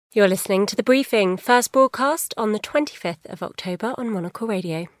You're listening to The Briefing, first broadcast on the 25th of October on Monocle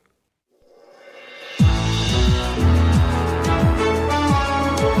Radio.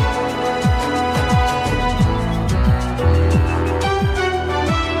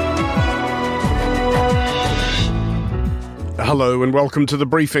 Hello and welcome to The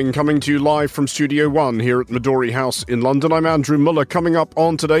Briefing, coming to you live from Studio One here at Midori House in London. I'm Andrew Muller. Coming up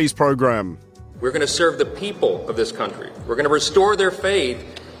on today's programme, we're going to serve the people of this country. We're going to restore their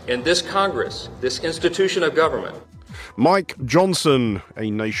faith in this Congress, this institution of government. Mike Johnson,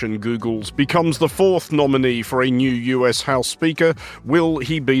 a nation Googles, becomes the fourth nominee for a new US House Speaker. Will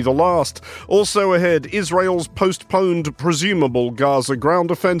he be the last? Also ahead, Israel's postponed presumable Gaza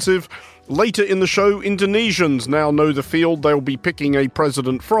ground offensive. Later in the show, Indonesians now know the field they'll be picking a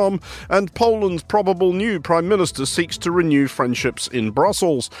president from, and Poland's probable new prime minister seeks to renew friendships in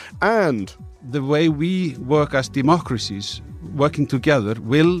Brussels. And the way we work as democracies, working together,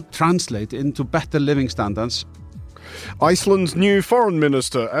 will translate into better living standards. Iceland's new foreign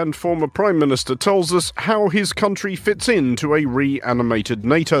minister and former prime minister tells us how his country fits into a reanimated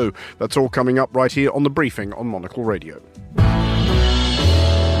NATO. That's all coming up right here on The Briefing on Monocle Radio.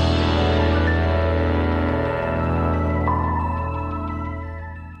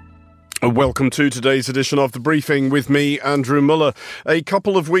 Welcome to today's edition of The Briefing with me, Andrew Muller. A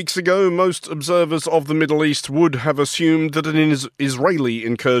couple of weeks ago, most observers of the Middle East would have assumed that an Israeli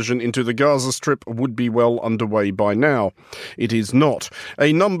incursion into the Gaza Strip would be well underway by now. It is not.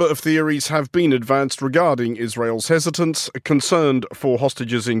 A number of theories have been advanced regarding Israel's hesitance, concern for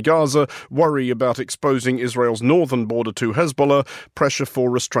hostages in Gaza, worry about exposing Israel's northern border to Hezbollah, pressure for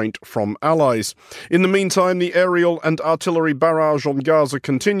restraint from allies. In the meantime, the aerial and artillery barrage on Gaza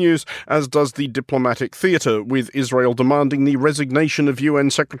continues, as does the diplomatic theatre, with Israel demanding the resignation of UN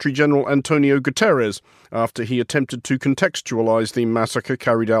Secretary-General Antonio Guterres after he attempted to contextualise the massacre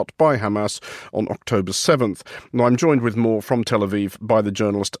carried out by Hamas on October 7th. Now, I'm joined with more from Tel Aviv by the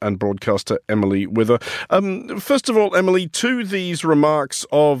journalist and broadcaster Emily Wither. First of all, Emily, to these remarks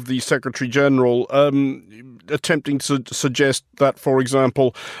of the Secretary-General attempting to suggest that, for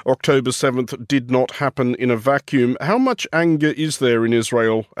example, October 7th did not happen in a vacuum, how much anger is there in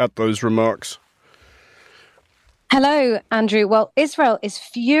Israel at those remarks? Hello, Andrew. Well, Israel is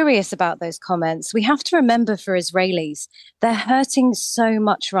furious about those comments. We have to remember, for Israelis, they're hurting so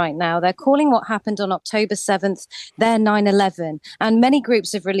much right now. They're calling what happened on October 7th their 9/11. And many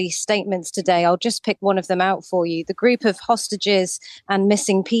groups have released statements today. I'll just pick one of them out for you. The group of hostages and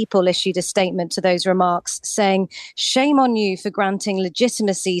missing people issued a statement to those remarks saying, "Shame on you for granting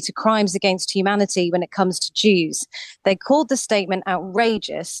legitimacy to crimes against humanity when it comes to Jews." They called the statement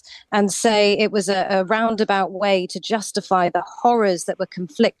outrageous and say it was a roundabout way to justify the horrors that were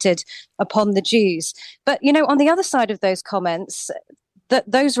conflicted upon the Jews. But, you know, on the other side of those comments,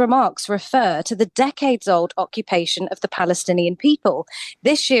 those remarks refer to the decades-old occupation of the Palestinian people.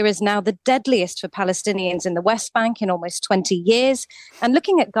 This year is now the deadliest for Palestinians in the West Bank in almost 20 years. And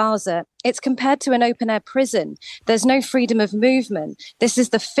looking at Gaza, it's compared to an open-air prison. There's no freedom of movement. This is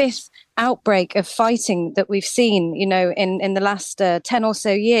the fifth outbreak of fighting that we've seen, you know, in the last 10 or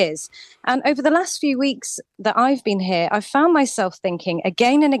so years. And over the last few weeks that I've been here, I've found myself thinking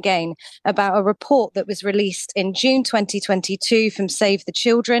again and again about a report that was released in June 2022 from Save the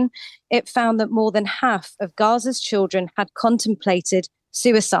Children. It found that more than half of Gaza's children had contemplated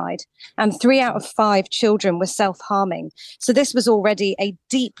suicide, and 3 out of 5 children were self-harming. So this was already a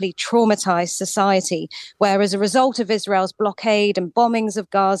deeply traumatized society, where as a result of Israel's blockade and bombings of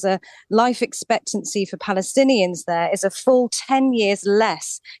Gaza, life expectancy for Palestinians there is a full 10 years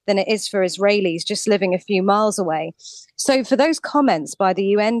less than it is for Israelis just living a few miles away. So for those comments by the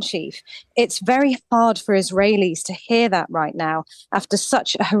UN chief, it's very hard for Israelis to hear that right now after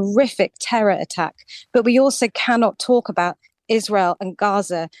such a horrific terror attack. But we also cannot talk about Israel and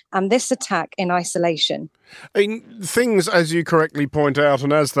Gaza and this attack in isolation. Things, as you correctly point out,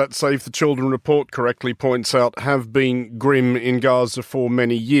 and as that Save the Children report correctly points out, have been grim in Gaza for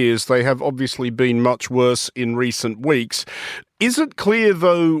many years. They have obviously been much worse in recent weeks. Is it clear,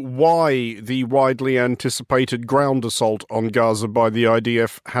 though, why the widely anticipated ground assault on Gaza by the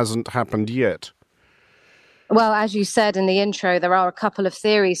IDF hasn't happened yet? Well, as you said in the intro, there are a couple of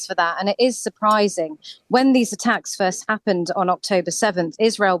theories for that. And it is surprising. When these attacks first happened on October 7th,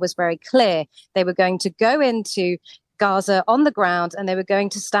 Israel was very clear. They were going to go into Gaza on the ground, and they were going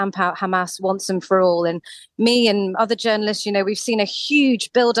to stamp out Hamas once and for all. And me and other journalists, we've seen a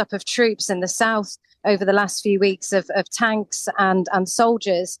huge buildup of troops in the south over the last few weeks of tanks and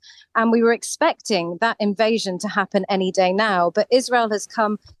soldiers. And we were expecting that invasion to happen any day now. But Israel has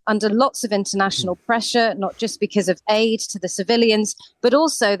come under lots of international pressure, not just because of aid to the civilians, but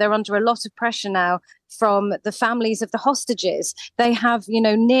also they're under a lot of pressure now from the families of the hostages. They have,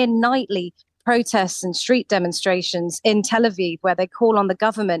 near nightly protests and street demonstrations in Tel Aviv where they call on the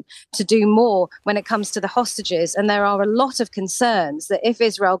government to do more when it comes to the hostages. And there are a lot of concerns that if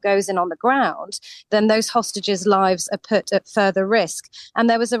Israel goes in on the ground, then those hostages' lives are put at further risk. And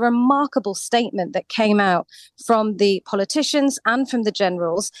there was a remarkable statement that came out from the politicians and from the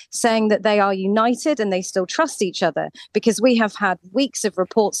generals saying that they are united and they still trust each other, because we have had weeks of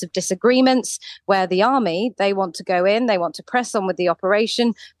reports of disagreements where the army, they want to go in, they want to press on with the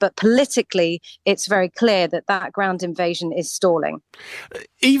operation, but politically it's very clear that that ground invasion is stalling.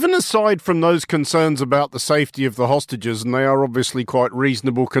 Even aside from those concerns about the safety of the hostages, and they are obviously quite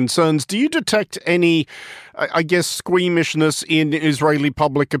reasonable concerns, do you detect any, squeamishness in Israeli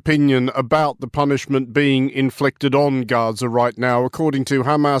public opinion about the punishment being inflicted on Gaza right now? According to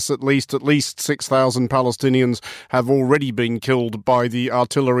Hamas, at least 6,000 Palestinians have already been killed by the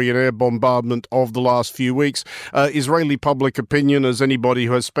artillery and air bombardment of the last few weeks. Israeli public opinion, as anybody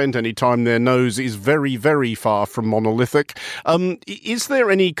who has spent any time there knows, is very, very far from monolithic. Is there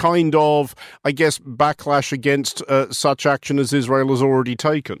any kind of, backlash against such action as Israel has already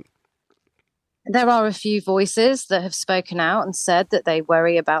taken? There are a few voices that have spoken out and said that they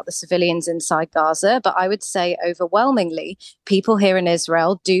worry about the civilians inside Gaza, but I would say overwhelmingly people here in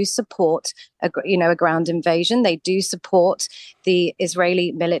Israel do support a ground invasion. They do support the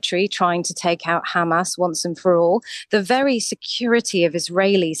Israeli military trying to take out Hamas once and for all. The very security of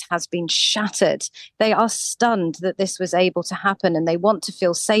Israelis has been shattered. They are stunned that this was able to happen, and they want to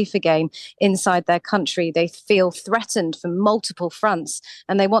feel safe again inside their country. They feel threatened from multiple fronts,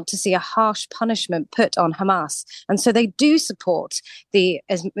 and they want to see a harsh punishment put on Hamas. And so they do support the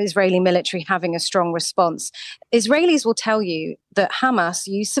Israeli military having a strong response. Israelis will tell you that Hamas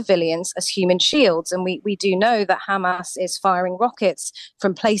use civilians as human shields. And we do know that Hamas is firing rockets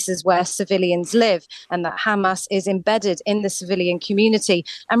from places where civilians live, and that Hamas is embedded in the civilian community.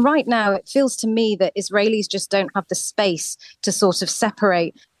 And right now, it feels to me that Israelis just don't have the space to sort of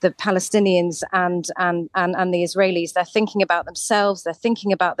separate the Palestinians and the Israelis. They're thinking about themselves, they're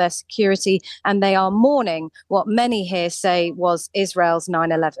thinking about their security, and they are mourning what many here say was Israel's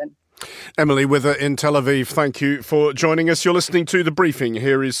 9/11. Emily Wither in Tel Aviv, thank you for joining us. You're listening to The Briefing.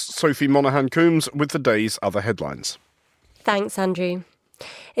 Here is Sophie Monaghan-Coombs with the day's other headlines. Thanks, Andrew.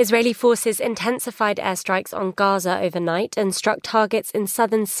 Israeli forces intensified airstrikes on Gaza overnight and struck targets in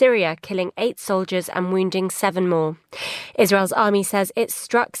southern Syria, killing 8 soldiers and wounding 7 more. Israel's army says it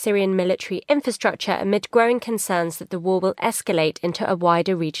struck Syrian military infrastructure amid growing concerns that the war will escalate into a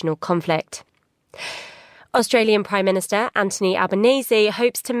wider regional conflict. Australian Prime Minister Anthony Albanese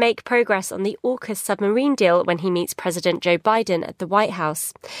hopes to make progress on the AUKUS submarine deal when he meets President Joe Biden at the White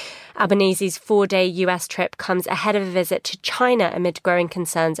House. Albanese's 4-day US trip comes ahead of a visit to China amid growing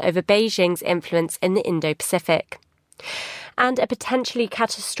concerns over Beijing's influence in the Indo-Pacific. And a potentially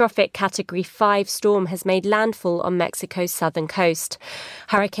catastrophic Category 5 storm has made landfall on Mexico's southern coast.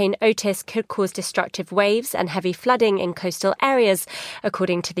 Hurricane Otis could cause destructive waves and heavy flooding in coastal areas,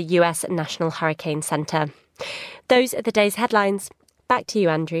 according to the US National Hurricane Center. Those are the day's headlines. Back to you,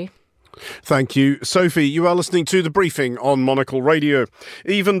 Andrew. Thank you, Sophie. You are listening to The Briefing on Monocle Radio.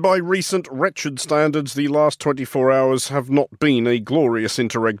 Even by recent wretched standards, the last 24 hours have not been a glorious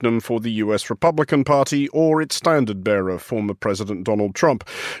interregnum for the US Republican Party or its standard-bearer, former President Donald Trump.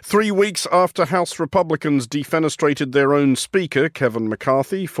 3 weeks after House Republicans defenestrated their own Speaker, Kevin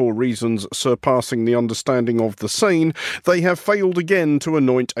McCarthy, for reasons surpassing the understanding of the sane, they have failed again to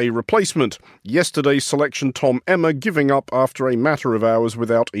anoint a replacement. Yesterday's selection, Tom Emmer, giving up after a matter of hours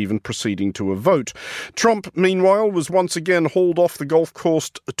without even proceeding to a vote. Trump, meanwhile, was once again hauled off the golf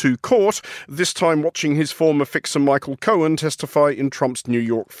course to court, this time watching his former fixer Michael Cohen testify in Trump's New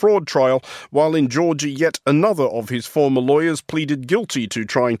York fraud trial, while in Georgia yet another of his former lawyers pleaded guilty to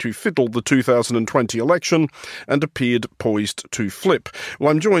trying to fiddle the 2020 election and appeared poised to flip. Well,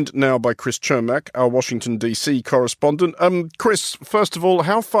 I'm joined now by Chris Cermak, our Washington, D.C. correspondent. Chris, first of all,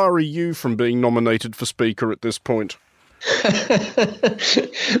 how far are you from being nominated for Speaker at this point?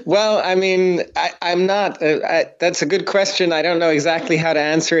 Well, I mean, I'm not. That's a good question. I don't know exactly how to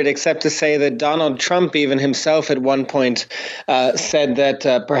answer it, except to say that Donald Trump, even himself, at one point said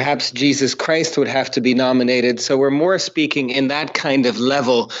that perhaps Jesus Christ would have to be nominated. So we're more speaking in that kind of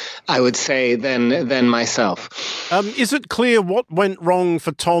level, I would say, than myself. Is it clear what went wrong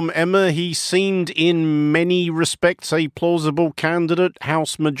for Tom Emmer? He seemed in many respects a plausible candidate,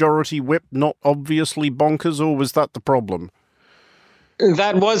 House Majority Whip, not obviously bonkers, or was that the problem?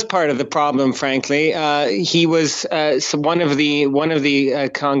 That was part of the problem, frankly. He was one of the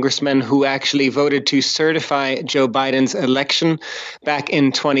congressmen who actually voted to certify Joe Biden's election back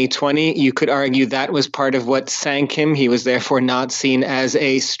in 2020. You could argue that was part of what sank him. He was therefore not seen as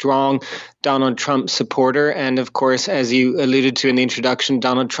a strong Donald Trump supporter. And of course, as you alluded to in the introduction,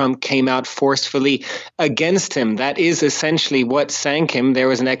 Donald Trump came out forcefully against him. That is essentially what sank him. There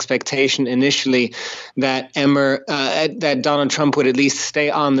was an expectation initially that that Donald Trump would at least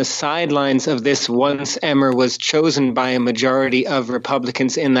stay on the sidelines of this once Emmer was chosen by a majority of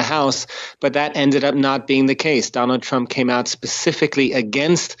Republicans in the House. But that ended up not being the case. Donald Trump came out specifically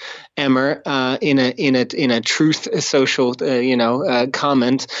against Emmer in a Truth Social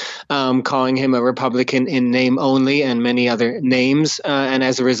comment, calling him a Republican in name only and many other names. And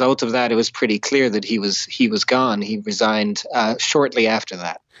as a result of that, it was pretty clear that he was gone. He resigned shortly after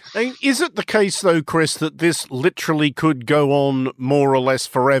that. Is it the case, though, Chris, that this literally could go on more or less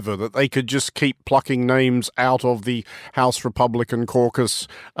forever, that they could just keep plucking names out of the House Republican caucus,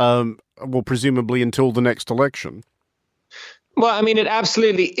 presumably until the next election? Well, I mean, it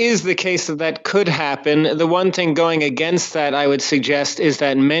absolutely is the case that could happen. The one thing going against that, I would suggest, is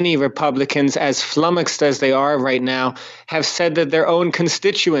that many Republicans, as flummoxed as they are right now, have said that their own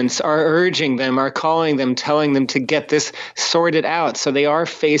constituents are urging them, are calling them, telling them to get this sorted out. So they are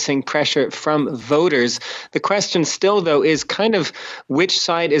facing pressure from voters. The question still, though, is kind of which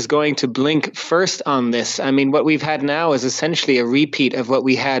side is going to blink first on this. I mean, what we've had now is essentially a repeat of what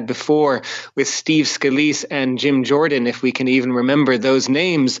we had before with Steve Scalise and Jim Jordan, if we can even remember those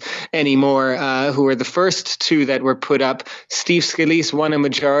names anymore, who were the first two that were put up. Steve Scalise won a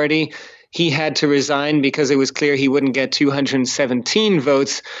majority. He had to resign because it was clear he wouldn't get 217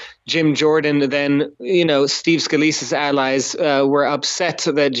 votes. Jim Jordan, then, Steve Scalise's allies were upset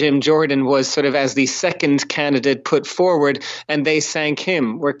that Jim Jordan was sort of as the second candidate put forward, and they sank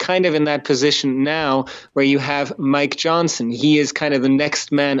him. We're kind of in that position now where you have Mike Johnson. He is kind of the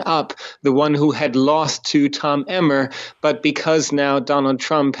next man up, the one who had lost to Tom Emmer. But because now Donald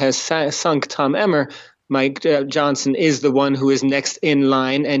Trump has sunk Tom Emmer, Mike Johnson is the one who is next in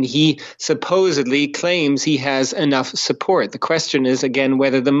line, and he supposedly claims he has enough support. The question is, again,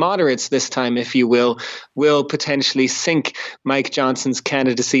 whether the moderates this time, if you will potentially sink Mike Johnson's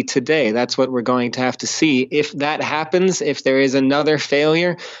candidacy today. That's what we're going to have to see. If that happens, if there is another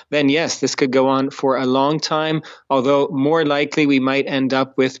failure, then yes, this could go on for a long time, although more likely we might end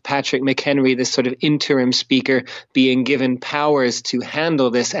up with Patrick McHenry, this sort of interim speaker, being given powers to handle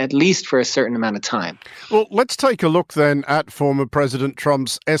this, at least for a certain amount of time. Well, let's take a look then at former President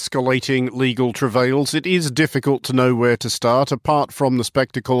Trump's escalating legal travails. It is difficult to know where to start. Apart from the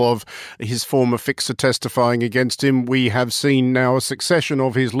spectacle of his former fixer testifying against him, we have seen now a succession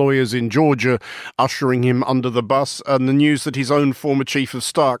of his lawyers in Georgia ushering him under the bus, and the news that his own former chief of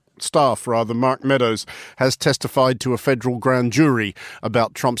staff, Mark Meadows, has testified to a federal grand jury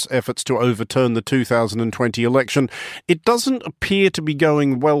about Trump's efforts to overturn the 2020 election. It doesn't appear to be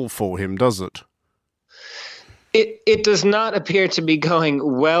going well for him, does it? It does not appear to be going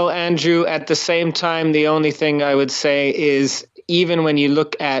well, Andrew. At the same time, the only thing I would say is, even when you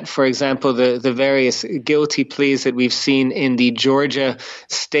look at, for example, the various guilty pleas that we've seen in the Georgia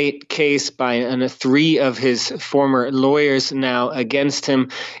state case by 3 of his former lawyers now against him,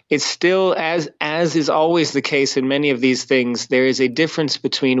 it's still, as is always the case in many of these things, there is a difference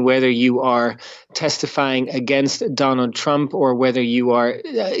between whether you are testifying against Donald Trump or whether you are,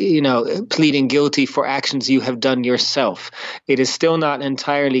 pleading guilty for actions you have done yourself. It is still not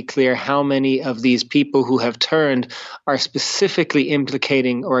entirely clear how many of these people who have turned are specifically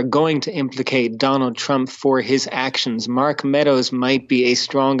implicating or going to implicate Donald Trump for his actions. Mark Meadows might be a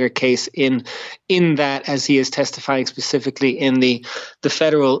stronger case in that, as he is testifying specifically in the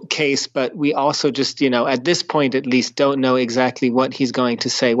federal case. But we also just, at this point at least, don't know exactly what he's going to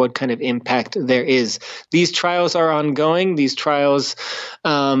say, what kind of impact there is. These trials are ongoing. These trials,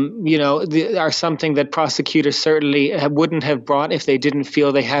 are something that prosecutors certainly wouldn't have brought if they didn't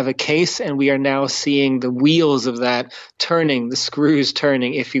feel they have a case. And we are now seeing the wheels of that turning. the screws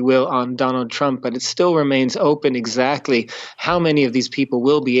turning, if you will, on Donald Trump, but it still remains open exactly how many of these people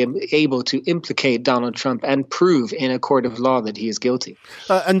will be able to implicate Donald Trump and prove in a court of law that he is guilty.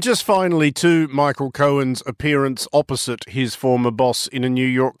 And just finally, to Michael Cohen's appearance opposite his former boss in a New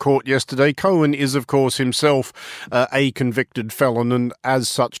York court yesterday. Cohen is, of course, himself a convicted felon, and as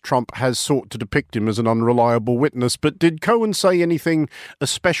such, Trump has sought to depict him as an unreliable witness. But did Cohen say anything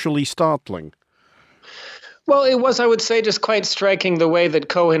especially startling? Well, it was, I would say, just quite striking the way that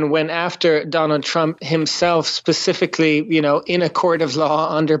Cohen went after Donald Trump himself, specifically, in a court of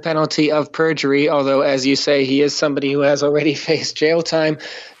law under penalty of perjury, although, as you say, he is somebody who has already faced jail time,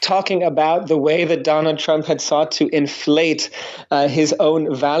 talking about the way that Donald Trump had sought to inflate his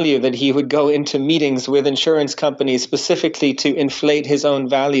own value, that he would go into meetings with insurance companies specifically to inflate his own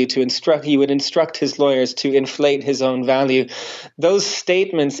value, he would instruct his lawyers to inflate his own value. Those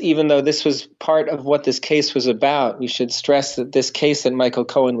statements, even though this was part of what this case was about, we should stress that this case that Michael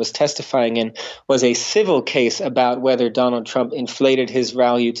Cohen was testifying in was a civil case about whether Donald Trump inflated his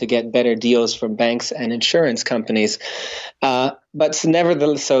value to get better deals from banks and insurance companies. But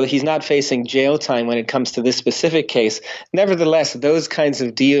nevertheless, so he's not facing jail time when it comes to this specific case. Nevertheless, those kinds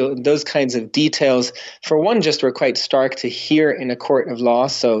of details, for one, just were quite stark to hear in a court of law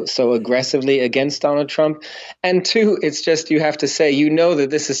so aggressively against Donald Trump. And two, it's just, you have to say, that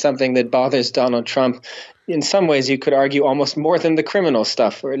this is something that bothers Donald Trump. In some ways, you could argue almost more than the criminal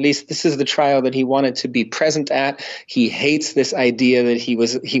stuff, or at least this is the trial that he wanted to be present at. He hates this idea that he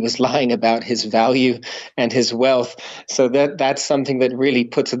was lying about his value and his wealth. So that's something that really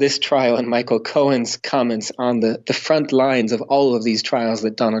puts this trial and Michael Cohen's comments on the front lines of all of these trials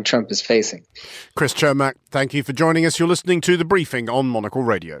that Donald Trump is facing. Chris Cermak, thank you for joining us. You're listening to The Briefing on Monocle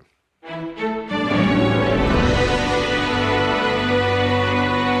Radio.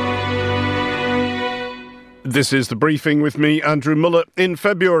 This is The Briefing with me, Andrew Muller. In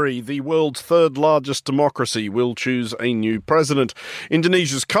February, the world's third largest democracy will choose a new president.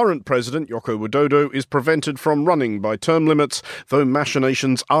 Indonesia's current president, Joko Widodo, is prevented from running by term limits, though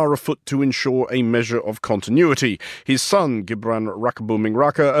machinations are afoot to ensure a measure of continuity. His son, Gibran Rakebuming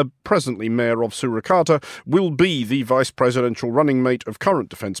Raka, presently mayor of Surakarta, will be the vice presidential running mate of current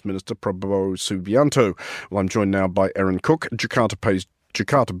Defence Minister Prabowo Subianto. Well, I'm joined now by Erin Cook, Jakarta-based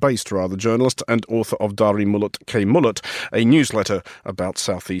journalist and author of Dari Mulut K. Mulut, a newsletter about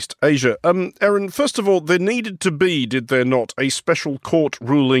Southeast Asia. Erin, first of all, there needed to be, did there not, a special court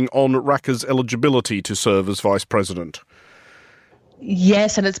ruling on Raka's eligibility to serve as vice president?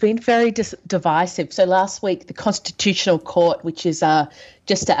 Yes, and it's been very divisive. So last week, the Constitutional Court, which is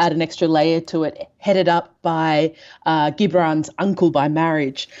just to add an extra layer to it, headed up by Gibran's uncle by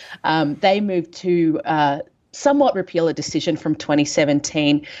marriage, they moved to somewhat repeal a decision from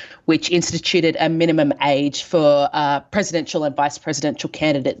 2017, which instituted a minimum age for presidential and vice presidential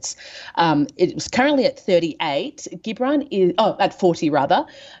candidates. It was currently at 38. At 40 rather.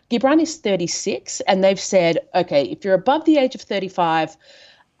 Gibran is 36, and they've said, okay, if you're above the age of 35,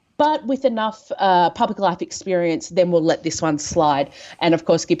 but with enough public life experience, then we'll let this one slide. And of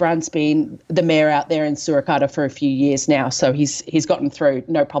course, Gibran's been the mayor out there in Surakarta for a few years now, so he's gotten through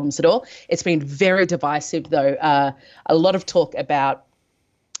no problems at all. It's been very divisive, though. A lot of talk about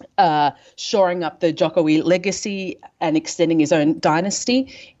shoring up the Jokowi legacy and extending his own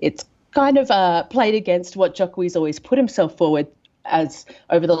dynasty. It's kind of played against what Jokowi's always put himself forward as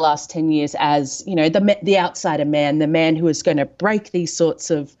over the last 10 years as, the outsider man, the man who is going to break these sorts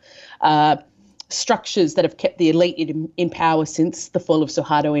of structures that have kept the elite in power since the fall of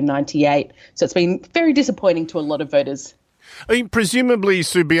Suharto in 98. So it's been very disappointing to a lot of voters. I mean, presumably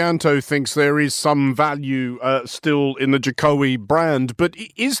Subianto thinks there is some value still in the Jokowi brand, but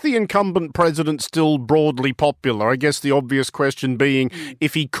is the incumbent president still broadly popular? I guess the obvious question being,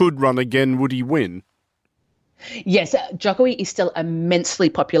 if he could run again, would he win? Yes, Jokowi is still immensely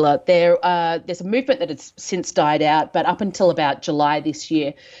popular. There's a movement that has since died out, but up until about July this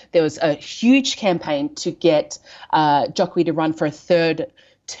year, there was a huge campaign to get Jokowi to run for a third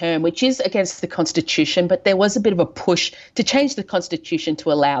term, which is against the Constitution, but there was a bit of a push to change the Constitution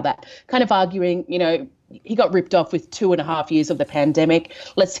to allow that, kind of arguing, he got ripped off with 2.5 years of the pandemic.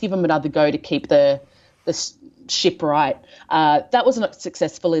 Let's give him another go to keep the ship right. That was not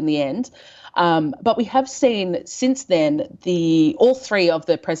successful in the end. But we have seen since then all three of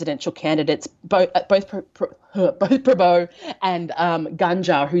the presidential candidates, both Prabowo and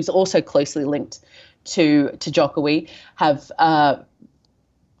Ganjar, who's also closely linked to Jokowi, have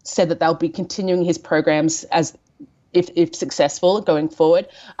said that they'll be continuing his programs as if successful going forward.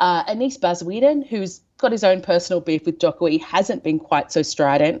 Anies Baswedan, who's got his own personal beef with Jokowi, hasn't been quite so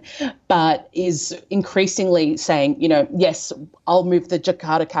strident, but is increasingly saying, yes, I'll move the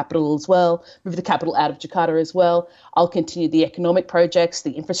Jakarta capital as well, move the capital out of Jakarta as well. I'll continue the economic projects,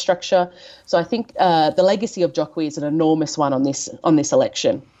 the infrastructure. So I think the legacy of Jokowi is an enormous one on this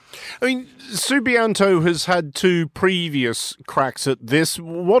election. I mean, Subianto has had 2 previous cracks at this.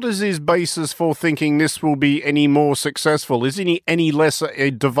 What is his basis for thinking this will be any more successful? Isn't he any less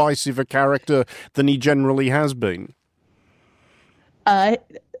a divisive a character than he generally has been?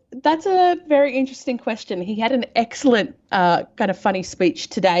 That's a very interesting question. He had an excellent kind of funny speech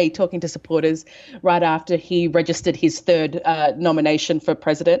today talking to supporters right after he registered his 3rd nomination for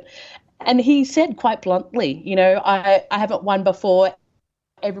president. And he said quite bluntly, I haven't won before.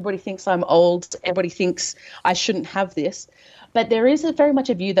 Everybody thinks I'm old. Everybody thinks I shouldn't have this. But there is very much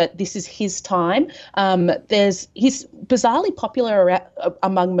a view that this is his time. He's bizarrely popular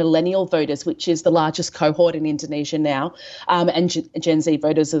among millennial voters, which is the largest cohort in Indonesia now, and Gen Z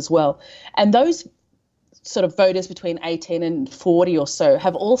voters as well. And those sort of voters between 18 and 40 or so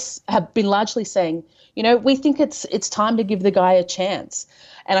have been largely saying, we think it's time to give the guy a chance.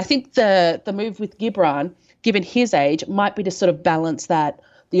 And I think the move with Gibran, given his age, might be to sort of balance that,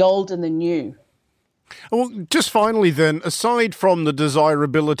 the old and the new. Well, just finally then, aside from the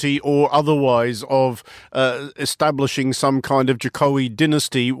desirability or otherwise of establishing some kind of Jokowi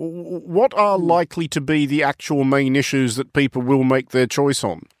dynasty, what are likely to be the actual main issues that people will make their choice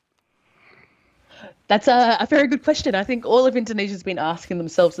on? That's a very good question. I think all of Indonesia's been asking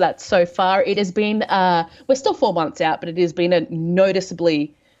themselves that so far. It has been, we're still 4 months out, but it has been a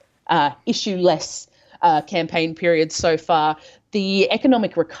noticeably issue-less campaign period so far. The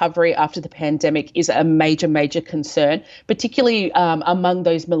economic recovery after the pandemic is a major, major concern, particularly among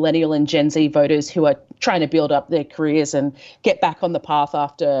those millennial and Gen Z voters who are trying to build up their careers and get back on the path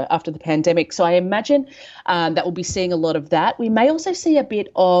after the pandemic. So I imagine that we'll be seeing a lot of that. We may also see a bit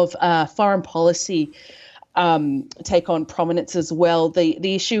of foreign policy take on prominence as well.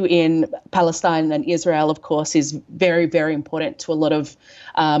 The issue in Palestine and Israel, of course, is very, very important to a lot of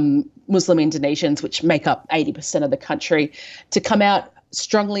Muslim Indonesians, which make up 80% of the country. To come out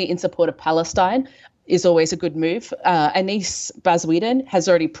strongly in support of Palestine is always a good move. Anies Baswedan has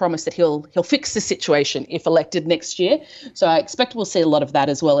already promised that he'll fix the situation if elected next year. So I expect we'll see a lot of that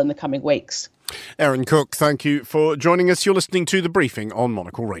as well in the coming weeks. Erin Cook, thank you for joining us. You're listening to The Briefing on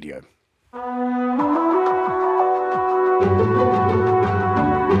Monocle Radio.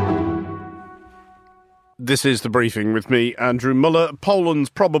 This is The Briefing with me, Andrew Muller.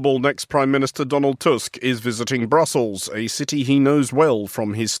 Poland's probable next Prime Minister Donald Tusk is visiting Brussels, a city he knows well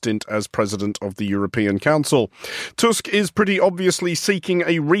from his stint as President of the European Council. Tusk is pretty obviously seeking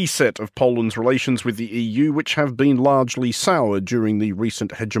a reset of Poland's relations with the EU, which have been largely sour during the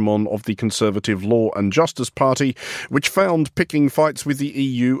recent hegemon of the Conservative Law and Justice Party, which found picking fights with the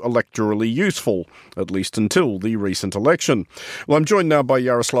EU electorally useful, at least until the recent election. Well, I'm joined now by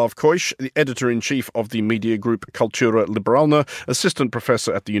Jaroslav Kojś, the Editor-in-Chief of the media group Kultura Liberalna, Assistant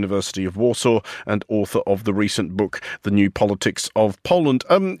Professor at the University of Warsaw and author of the recent book, The New Politics of Poland.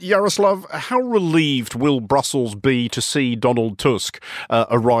 Jaroslav, how relieved will Brussels be to see Donald Tusk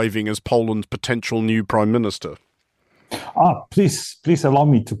arriving as Poland's potential new Prime Minister? Please allow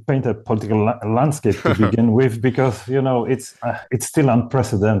me to paint a political landscape to begin with, because it's still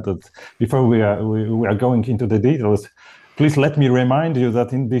unprecedented. Before we are going into the details, please let me remind you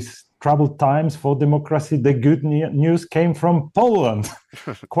that in these troubled times for democracy, the good news came from Poland.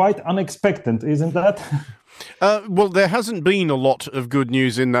 Quite unexpected, isn't that? Well, there hasn't been a lot of good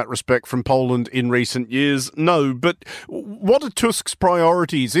news in that respect from Poland in recent years, no. But what are Tusk's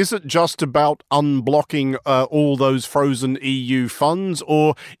priorities? Is it just about unblocking all those frozen EU funds,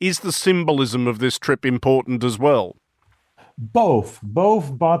 or is the symbolism of this trip important as well? Both,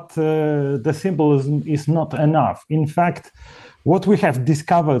 but the symbolism is not enough. In fact, what we have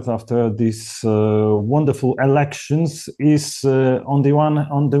discovered after these wonderful elections is, on the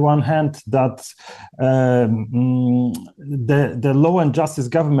one hand, that the Law and Justice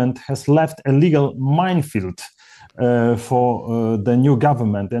government has left a legal minefield for the new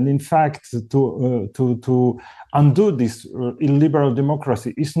government, and in fact, to undo this illiberal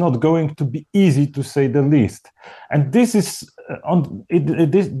democracy is not going to be easy, to say the least. And this is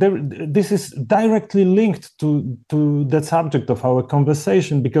this is directly linked to the subject of our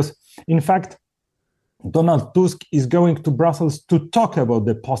conversation, because in fact, Donald Tusk is going to Brussels to talk about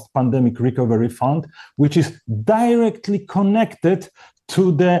the post-pandemic recovery fund, which is directly connected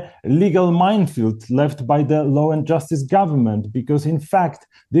to the legal minefield left by the Law and Justice government, because in fact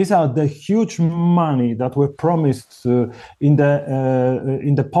these are the huge money that were promised in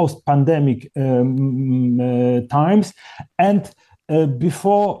the post-pandemic times, and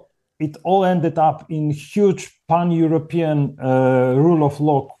before it all ended up in huge pan-European rule of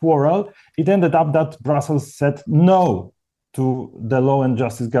law quarrel. It ended up that Brussels said no to the Law and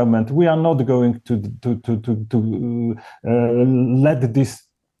Justice government. We are not going to let this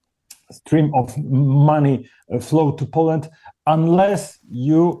stream of money flow to Poland unless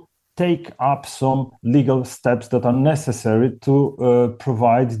you take up some legal steps that are necessary to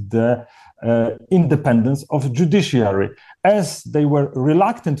provide the independence of judiciary. As they were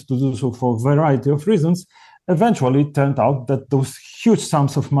reluctant to do so for a variety of reasons, eventually it turned out that those huge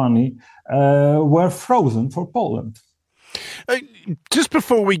sums of money were frozen for Poland. Just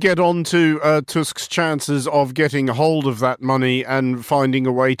before we get on to Tusk's chances of getting hold of that money and finding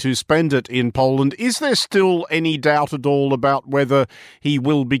a way to spend it in Poland, is there still any doubt at all about whether he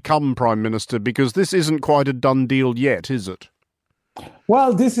will become Prime Minister? Because this isn't quite a done deal yet, is it?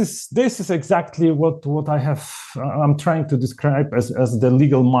 Well, this is exactly what I'm trying to describe as the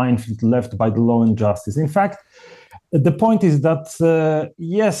legal minefield left by the Law and Justice. In fact, the point is that,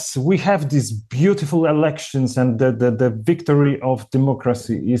 yes, we have these beautiful elections and the victory of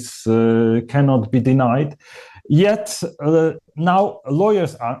democracy cannot be denied. Yet now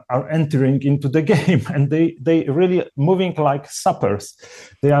lawyers are entering into the game, and they really moving like sappers.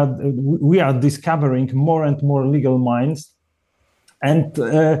 We are discovering more and more legal mines. And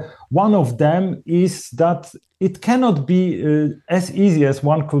one of them is that it cannot be as easy as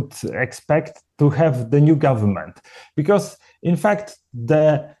one could expect to have the new government, because in fact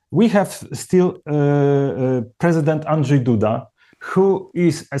we have still President Andrzej Duda, who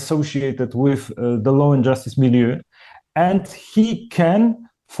is associated with the Law and Justice milieu, and he can,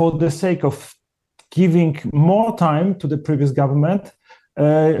 for the sake of giving more time to the previous government,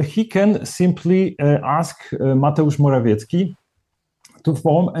 he can simply ask Mateusz Morawiecki to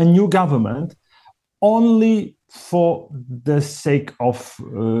form a new government only for the sake of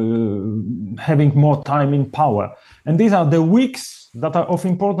having more time in power. And these are the weeks that are of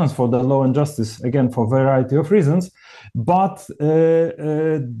importance for the Law and Justice, again, for a variety of reasons. But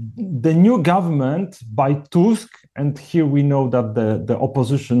the new government by Tusk, and here we know that the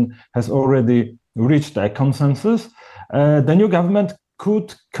opposition has already reached a consensus, the new government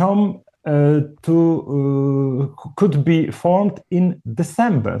could could be formed in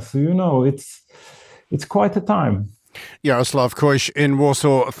December. So, it's quite a time. Jaroslaw Kuś in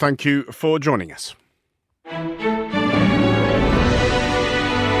Warsaw, thank you for joining us.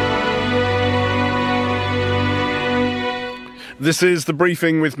 This is The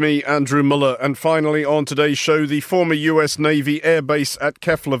Briefing with me, Andrew Muller. And finally on today's show, the former US Navy airbase at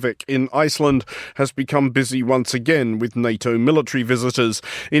Keflavik in Iceland has become busy once again with NATO military visitors.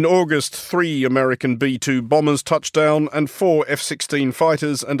 In August, 3 American B-2 bombers touched down and 4 F-16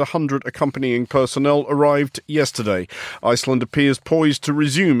 fighters and 100 accompanying personnel arrived yesterday. Iceland appears poised to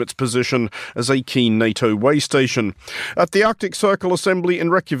resume its position as a key NATO way station. At the Arctic Circle Assembly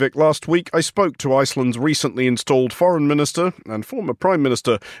in Reykjavik last week, I spoke to Iceland's recently installed Foreign Minister and former Prime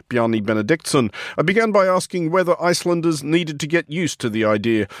Minister Bjarni Benediktsson. I began by asking whether Icelanders needed to get used to the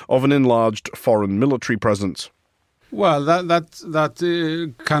idea of an enlarged foreign military presence. Well,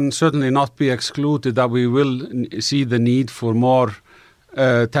 that can certainly not be excluded, that we will see the need for more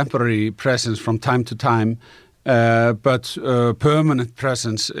temporary presence from time to time. But permanent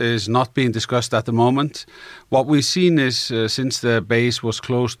presence is not being discussed at the moment. What we've seen is, since the base was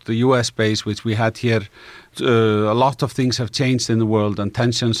closed, the US base, which we had here, a lot of things have changed in the world and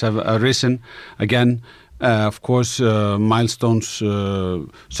tensions have arisen again. Of course, milestones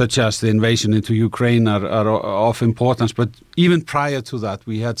such as the invasion into Ukraine are of importance. But even prior to that,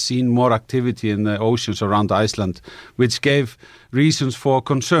 we had seen more activity in the oceans around Iceland, which gave reasons for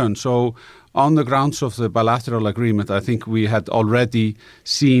concern. So on the grounds of the bilateral agreement, I think we had already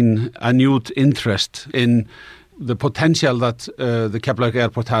seen a renewed interest in the potential that the Keflavik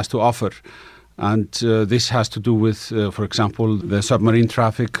Airport has to offer. And this has to do with, for example, the submarine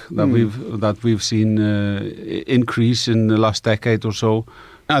traffic that we've seen increase in the last decade or so.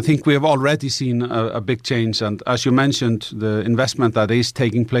 I think we have already seen a big change. And as you mentioned, the investment that is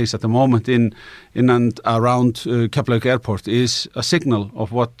taking place at the moment in and around Keflavik Airport is a signal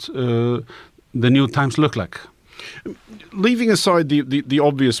of what the new times look like. Leaving aside the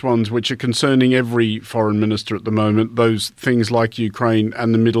obvious ones which are concerning every foreign minister at the moment, those things like Ukraine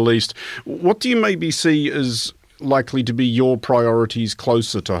and the Middle East, what do you maybe see as likely to be your priorities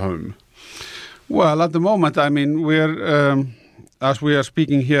closer to home? Well, at the moment, I mean, we're, as we are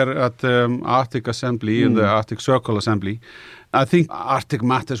speaking here at the Arctic Assembly, in the Arctic Circle Assembly, I think Arctic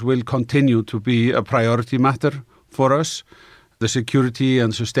matters will continue to be a priority matter for us. The security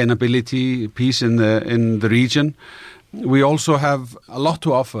and sustainability, peace in the region. We also have a lot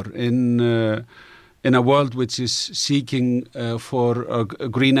to offer in a world which is seeking for a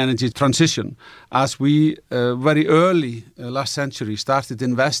green energy transition. As we very early last century started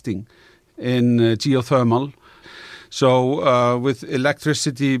investing in geothermal. So with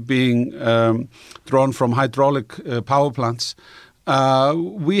electricity being drawn from hydraulic power plants,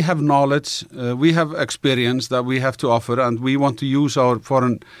 we have knowledge, we have experience that we have to offer, and we want to use our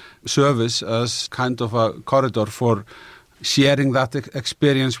foreign service as kind of a corridor for sharing that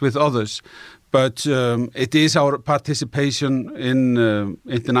experience with others. But it is our participation in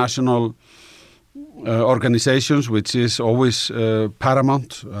international organizations which is always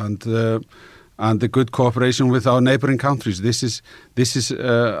paramount, and the good cooperation with our neighboring countries. This is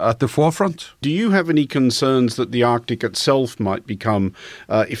at the forefront. Do you have any concerns that the Arctic itself might become,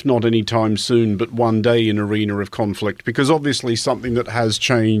 if not any time soon, but one day an arena of conflict? Because obviously something that has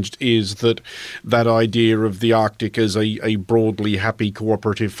changed is that idea of the Arctic as a broadly happy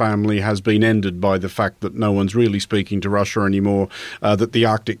cooperative family has been ended by the fact that no one's really speaking to Russia anymore, that the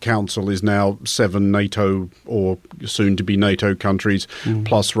Arctic Council is now 7 NATO or soon-to-be NATO countries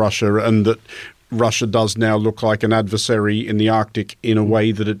plus Russia, and that Russia does now look like an adversary in the Arctic in a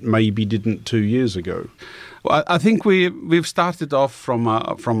way that it maybe didn't 2 years ago. Well, I think we've started off from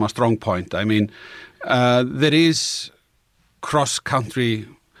a strong point. I mean, there is cross-country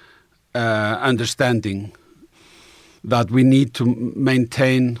understanding that we need to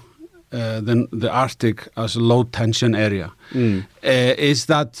maintain the Arctic as a low-tension area. Is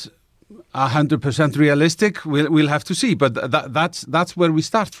that 100% realistic? We'll have to see, but that's where we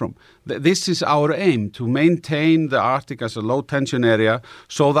start from. This is our aim, to maintain the Arctic as a low-tension area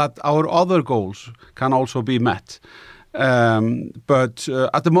so that our other goals can also be met. But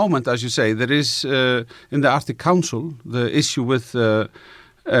at the moment, as you say, there is in the Arctic Council the issue with the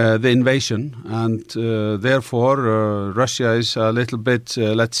invasion, and therefore Russia is a little bit,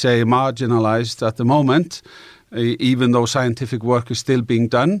 let's say, marginalized at the moment, even though scientific work is still being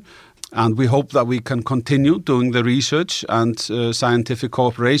done. And we hope that we can continue doing the research and scientific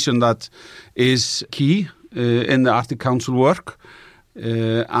cooperation that is key in the Arctic Council work.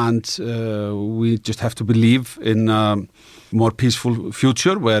 And we just have to believe in a more peaceful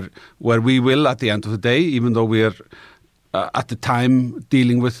future where we will, at the end of the day, even though we are at the time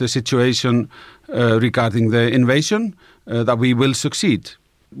dealing with the situation regarding the invasion, that we will succeed.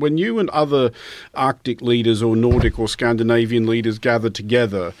 When you and other Arctic leaders or Nordic or Scandinavian leaders gather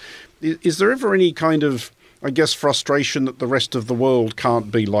together, is there ever any kind of, I guess, frustration that the rest of the world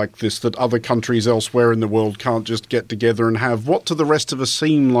can't be like this, that other countries elsewhere in the world can't just get together and have what to the rest of us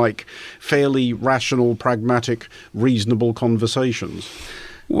seem like fairly rational, pragmatic, reasonable conversations?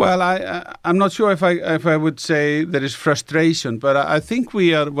 Well, I'm not sure if I would say there is frustration, but I think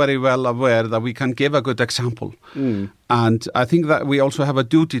we are very well aware that we can give a good example. And I think that we also have a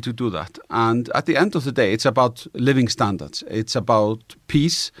duty to do that. And at the end of the day, it's about living standards. It's about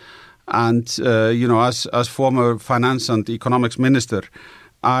peace. And, as former finance and economics minister,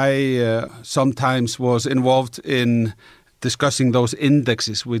 I sometimes was involved in discussing those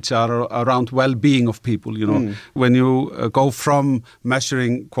indexes which are around well-being of people. When you go from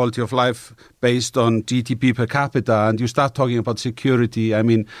measuring quality of life based on GDP per capita and you start talking about security, I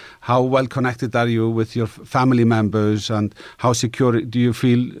mean, how well connected are you with your family members, and how secure do you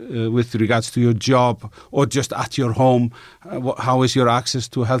feel with regards to your job or just at your home? How is your access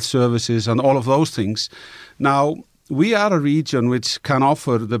to health services and all of those things? Now, we are a region which can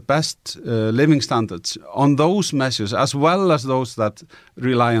offer the best living standards on those measures, as well as those that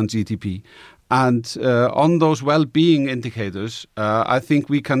rely on GDP. And on those well-being indicators, I think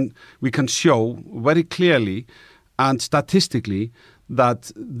we can show very clearly and statistically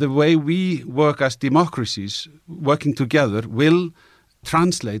that the way we work as democracies, working together, will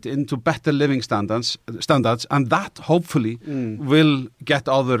translate into better living standards, and that hopefully will get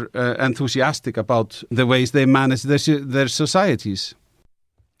other enthusiastic about the ways they manage their societies.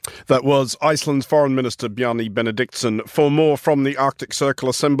 That was Iceland's Foreign Minister Bjarni Benediktsson. For more from the Arctic Circle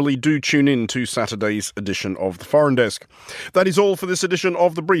Assembly, do tune in to Saturday's edition of the Foreign Desk. That is all for this edition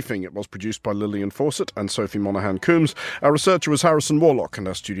of The Briefing. It was produced by Lillian Fawcett and Sophie Monaghan-Coombs. Our researcher was Harrison Warlock and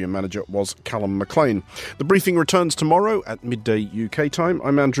our studio manager was Callum McLean. The Briefing returns tomorrow at midday UK time.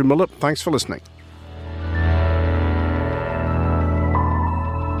 I'm Andrew Muller. Thanks for listening.